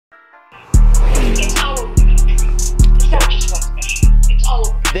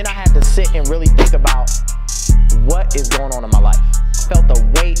then I had to sit and really think about what is going on in my life. I felt the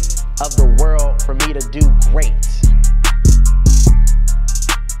weight of the world for me to do great.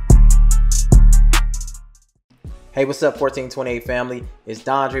 Hey, what's up, 1428 family? It's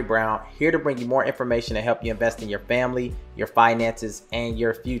Dondre Brown, here to bring you more information to help you invest in your family, your finances, and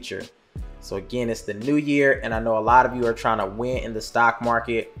your future. So again, it's the new year, and I know a lot of you are trying to win in the stock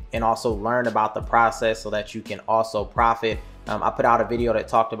market and also learn about the process so that you can also profit. I put out a video that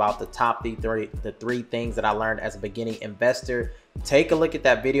talked about the three things that I learned as a beginning investor. Take a look at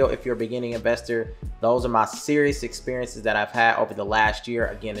that video if you're a beginning investor. Those are my serious experiences that I've had over the last year.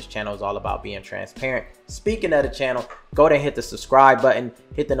 Again, this channel is all about being transparent. Speaking of the channel, go ahead and hit the subscribe button,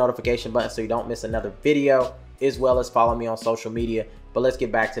 hit the notification button so you don't miss another video, as well as follow me on social media. But let's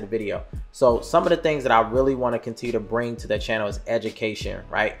get back to the video. So some of the things that I really want to continue to bring to the channel is education,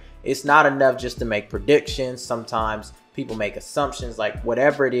 right? It's not enough just to make predictions. Sometimes people make assumptions, like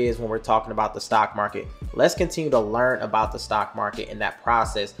whatever it is when we're talking about the stock market. Let's continue to learn about the stock market in that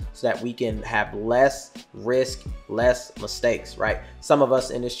process so that we can have less risk, less mistakes, right? Some of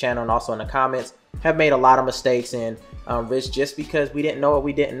us in this channel and also in the comments have made a lot of mistakes in risk just because we didn't know what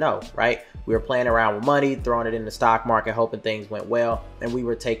we didn't know, right? We were playing around with money, throwing it in the stock market, hoping things went well, and we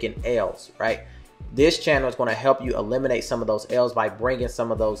were taking L's, right? This channel is going to help you eliminate some of those L's by bringing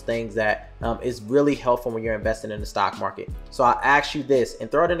some of those things that is really helpful when you're investing in the stock market. So I ask you this and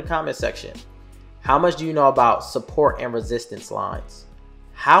throw it in the comment section. How much do you know about support and resistance lines?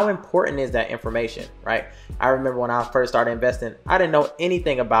 How important is that information, right? I remember when I first started investing, I didn't know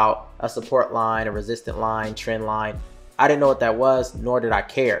anything about a support line, a resistant line, trend line. I didn't know what that was, nor did I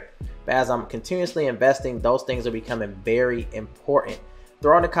care. But as I'm continuously investing, those things are becoming very important.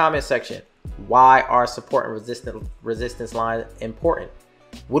 Throw in the comment section, why are support and resistance lines important?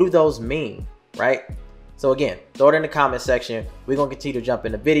 What do those mean, right? So again, throw it in the comment section. We're gonna continue to jump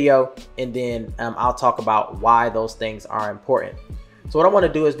in the video, and then I'll talk about why those things are important. So what I want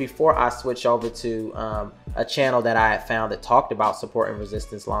to do is, before I switch over to a channel that I had found that talked about support and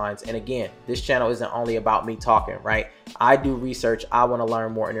resistance lines, and again, this channel isn't only about me talking, right? I do research, I want to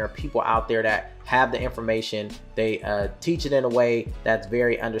learn more, and there are people out there that have the information. They teach it in a way that's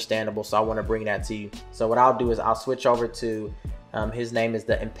very understandable, so I want to bring that to you. So what I'll do is I'll switch over to, his name is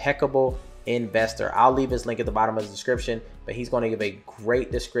The Impeccable Investor. I'll leave his link at the bottom of the description, but he's going to give a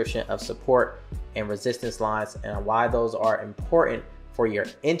great description of support and resistance lines and why those are important for your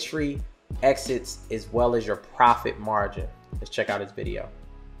entry, exits, as well as your profit margin. Let's check out his video.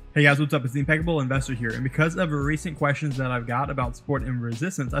 Hey guys, what's up? It's the Impeccable Investor here, and because of recent questions that I've got about support and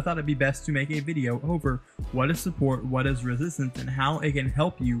resistance, I thought it'd be best to make a video over what is support, what is resistance, and how it can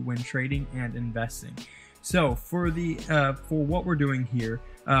help you when trading and investing. So for what we're doing here,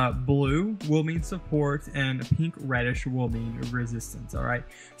 blue will mean support and pink reddish will mean resistance. All right,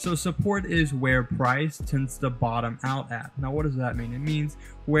 so support is where price tends to bottom out at. Now what does that mean? It means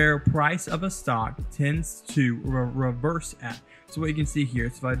where price of a stock tends to reverse at. So what you can see here,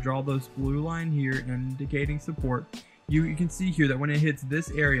 so if I draw this blue line here indicating support, you can see here that when it hits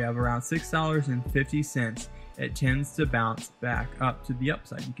this area of around $6.50, it tends to bounce back up to the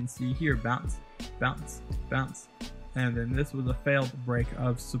upside. You can see here, bounce, bounce, bounce. And then this was a failed break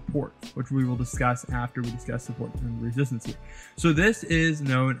of support, which we will discuss after we discuss support and resistance here. So this is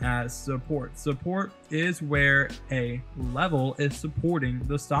known as support. Support is where a level is supporting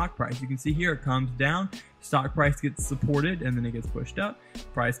the stock price. You can see here it comes down, stock price gets supported, and then it gets pushed up.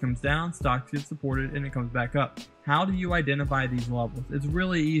 Price comes down, stock gets supported, and it comes back up. How do you identify these levels? It's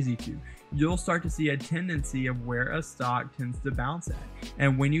really easy to. You'll start to see a tendency of where a stock tends to bounce at.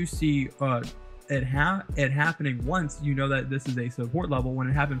 And when you see it happening once, you know that this is a support level. When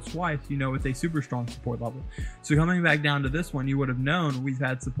it happens twice, you know it's a super strong support level. So coming back down to this one, you would have known we've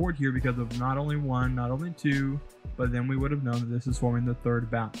had support here because of not only one, not only two, but then we would have known that this is forming the third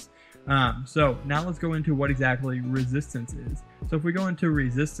bounce. So now let's go into what exactly resistance is. So if we go into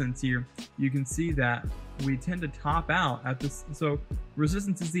resistance here, you can see that we tend to top out at this. So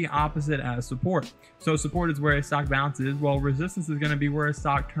resistance is the opposite as support. So support is where a stock bounces, while resistance is going to be where a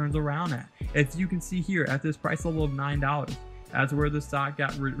stock turns around at. If you can see here at this price level of $9, that's where the stock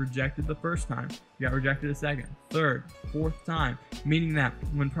got rejected the first time, got rejected a second, third, fourth time, meaning that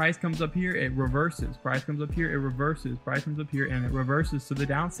when price comes up here, it reverses. Price comes up here, it reverses. Price comes up here, and it reverses to the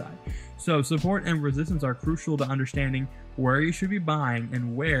downside. So support and resistance are crucial to understanding where you should be buying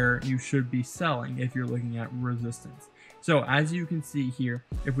and where you should be selling if you're looking at resistance. So as you can see here,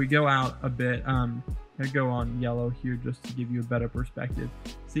 if we go out a bit, I go on yellow here just to give you a better perspective.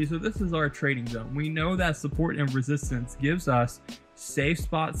 See, so this is our trading zone. We know that support and resistance gives us safe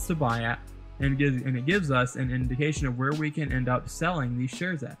spots to buy at and it gives us an indication of where we can end up selling these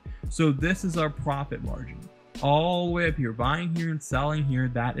shares at. So this is our profit margin. All the way up here, buying here and selling here,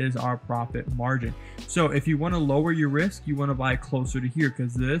 that is our profit margin. So if you want to lower your risk, you want to buy closer to here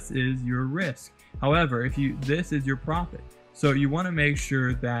because this is your risk. However, this is your profit. So you want to make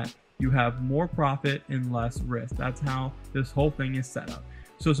sure that you have more profit and less risk. That's how this whole thing is set up.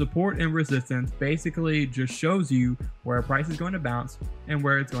 So support and resistance basically just shows you where a price is going to bounce and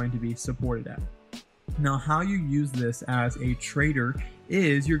where it's going to be supported at. Now, how you use this as a trader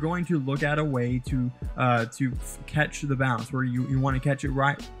is you're going to look at a way to catch the bounce where you want to catch it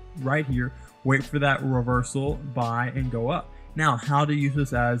right here, wait for that reversal, buy, and go up. Now, how to use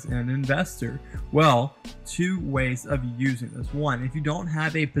this as an investor? Well, two ways of using this. One, if you don't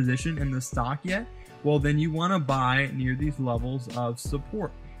have a position in the stock yet, well, then you want to buy near these levels of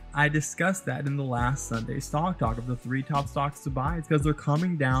support. I discussed that in the last Sunday Stock Talk of the 3 top stocks to buy. It's because they're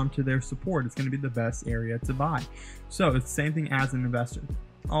coming down to their support. It's going to be the best area to buy. So it's the same thing as an investor.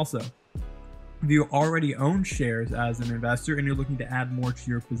 Also, if you already own shares as an investor and you're looking to add more to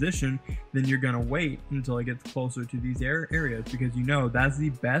your position, then you're going to wait until it gets closer to these areas because you know that's the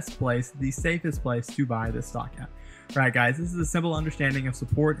best place, the safest place to buy this stock at. Right, guys, this is a simple understanding of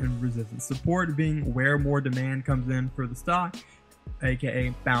support and resistance. Support being where more demand comes in for the stock,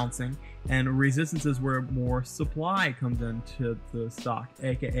 aka bouncing, and resistance is where more supply comes into the stock,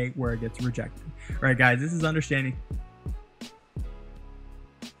 aka where it gets rejected. Right, guys, this is understanding.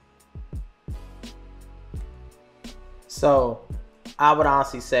 So I would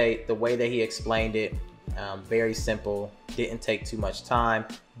honestly say the way that he explained it, very simple, didn't take too much time,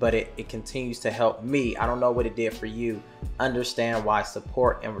 but it continues to help me. I don't know what it did for you, understand why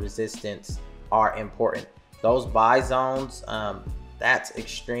support and resistance are important. Those buy zones, that's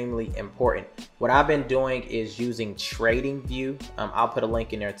extremely important. What I've been doing is using TradingView. I'll put a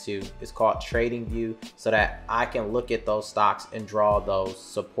link in there too. It's called TradingView, so that I can look at those stocks and draw those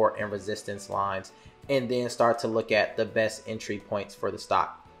support and resistance lines and then start to look at the best entry points for the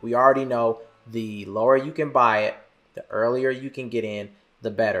stock. We already know the lower you can buy it, the earlier you can get in, the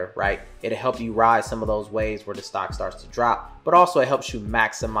better, right? It'll help you ride some of those waves where the stock starts to drop, but also it helps you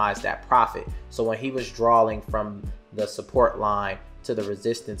maximize that profit. So when he was drawing from the support line to the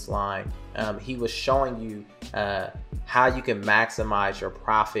resistance line, he was showing you how you can maximize your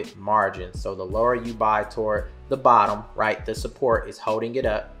profit margin. So the lower you buy toward the bottom, right, the support is holding it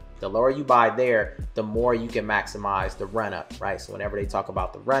up. The lower you buy there, the more you can maximize the run up, right? So whenever they talk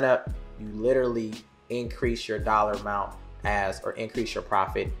about the run up, you literally increase your dollar amount or increase your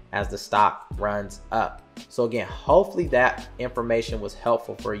profit as the stock runs up. So again, hopefully that information was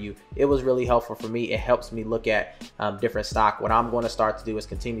helpful for you. It was really helpful for me. It helps me look at different stock. What I'm going to start to do is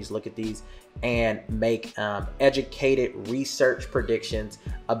continue to look at these and make educated research predictions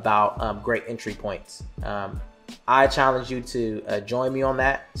about great entry points. I challenge you to join me on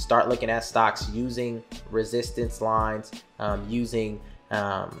that. Start looking at stocks using resistance lines, using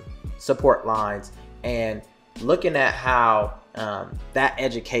support lines, and looking at how that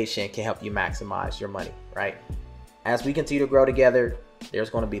education can help you maximize your money, right? As we continue to grow together, there's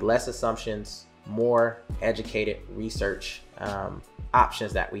going to be less assumptions, more educated research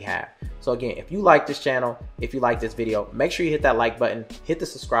options that we have. So again, if you like this channel, if you like this video, make sure you hit that like button, hit the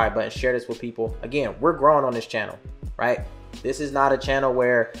subscribe button, share this with people. Again, we're growing on this channel, right? This is not a channel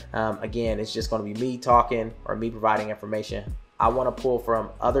where, again, it's just going to be me talking or me providing information. I want to pull from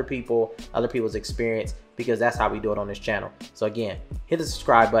other people's experience, because that's how we do it on this channel. So again, hit the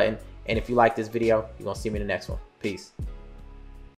subscribe button. And if you like this video, you're going to see me in the next one. Peace.